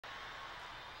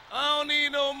I don't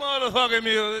need no motherfucking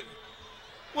music.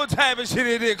 What type of shit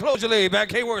is it? Close your leg, man. I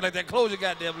can't work like that. Close your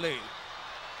goddamn leg.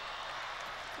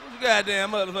 Close your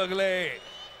goddamn motherfucking leg.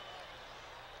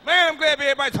 Man, I'm glad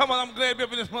everybody talking about I'm glad to be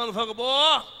up in this motherfucker,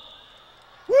 boy.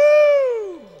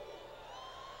 Woo!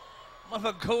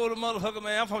 Motherfucker cold motherfucker,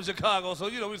 man. I'm from Chicago, so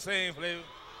you know we same flavor.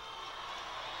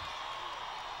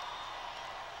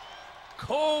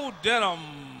 Cold than a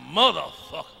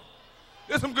motherfucker.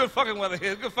 There's some good fucking weather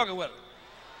here. Good fucking weather.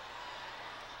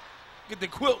 Get the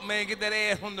quilt, man. Get that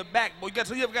ass on the back. Boy,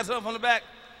 you ever got something on the back?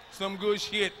 Some good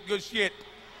shit. Good shit.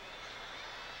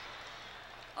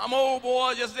 I'm old,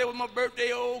 boy. Yesterday was my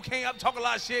birthday. Old. Can't up talk a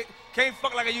lot of shit. Can't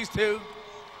fuck like I used to.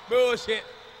 Bullshit.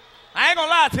 I ain't gonna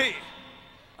lie to you.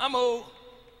 I'm old.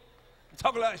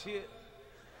 Talk a lot of shit.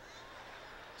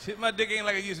 Shit, my dick ain't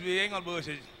like it used to be. I ain't gonna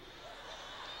bullshit you.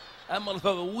 That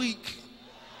motherfucker weak.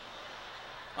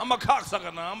 I'm a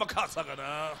cocksucker now. I'm a cocksucker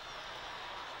now.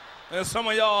 And some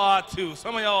of y'all are too.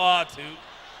 Some of y'all are too.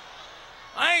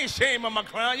 I ain't ashamed of my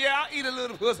crown. Yeah, I eat a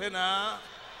little pussy now.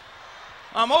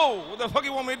 I'm old. What the fuck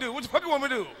you want me to do? What the fuck you want me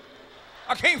to do?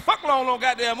 I can't fuck long,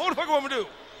 goddamn. What the fuck you want me to do?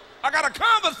 I gotta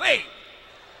conversate.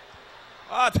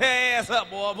 I'll tear your ass up,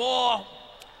 boy.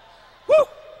 Woo!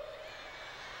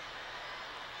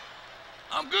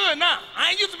 I'm good now.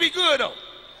 I ain't used to be good, though.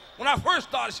 When I first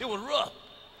started, shit was rough.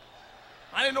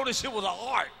 I didn't know this shit was an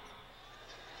art.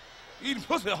 Eating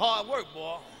pussy is hard work,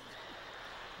 boy.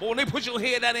 Boy, when they put your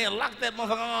head down there and lock that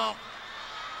motherfucker arm,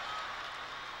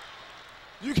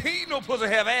 you can't eat no pussy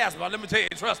have ass, but let me tell you,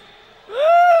 trust me.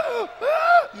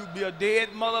 You be a dead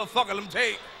motherfucker, let me tell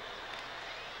you.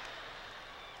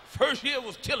 First year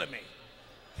was killing me.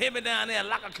 Hit me down there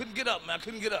like I couldn't get up, man. I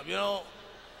couldn't get up, you know.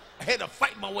 I had to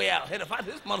fight my way out. I had to fight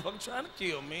this motherfucker trying to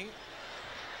kill me.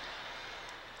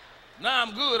 Now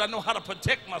I'm good. I know how to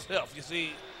protect myself, you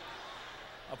see.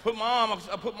 I put my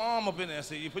arm up in there.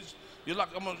 See, I'm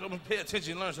gonna pay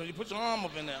attention and learn something. You put your arm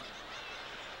up in there.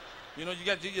 You know, you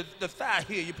got the thigh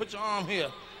here. You put your arm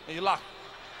here, and you lock it.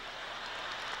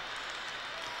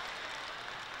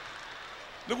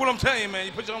 Look what I'm telling you, man.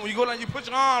 You put your arm, when you go down, you put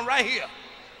your arm right here.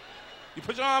 You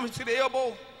put your arm to the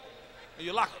elbow, and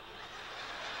you lock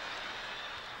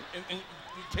it. And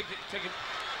you take it.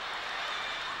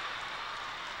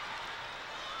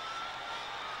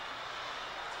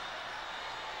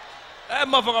 That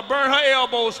motherfucker burned her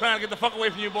elbows trying to get the fuck away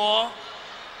from you, boy.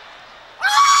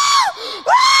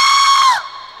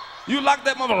 You lock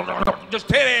that motherfucker, just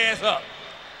tear their ass up.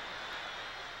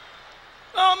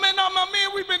 No, man,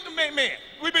 we've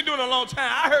been doing it a long time.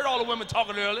 I heard all the women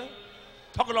talking earlier,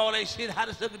 talking all that shit, how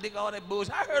to suck a dick, all that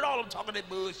bullshit. I heard all of them talking that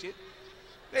bullshit.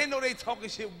 They know they talking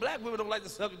shit. Black women don't like to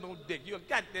suck no dick. You're a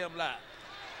goddamn lie.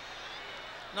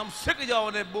 And I'm sick of y'all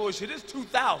on that bullshit. It's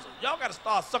 2000. Y'all gotta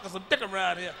start sucking some dick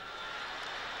around here.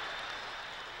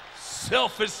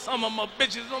 Selfish some of my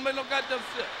bitches don't make no goddamn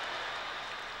shit.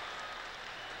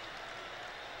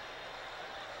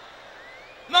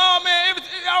 No, man,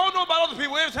 I don't know about other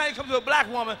people. Every time you come to a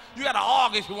black woman, you gotta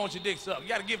argue if you want your dick sucked. You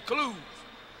gotta give clues.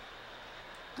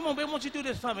 Come on, baby, why don't you do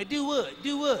this for me? Do what?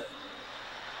 Do what?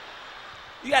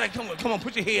 You gotta come on,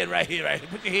 put your head right here,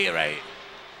 Put your head right here.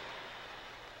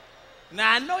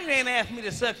 Now, I know you ain't asked me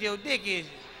to suck your dick, is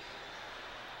you?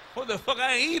 What the fuck,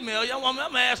 I ain't email y'all want me,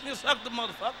 I'm asking you to suck the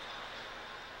motherfucker.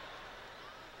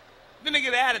 Then they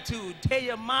get an attitude, tell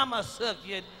your mama suck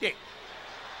your dick.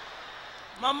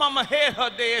 My mama had her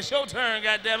day, it's your turn,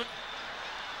 goddammit.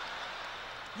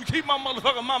 You keep my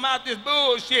motherfucking mama out this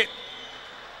bullshit.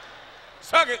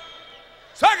 Suck it.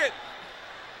 Suck it.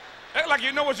 Act like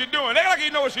you know what you're doing. Act like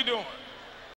you know what you're doing.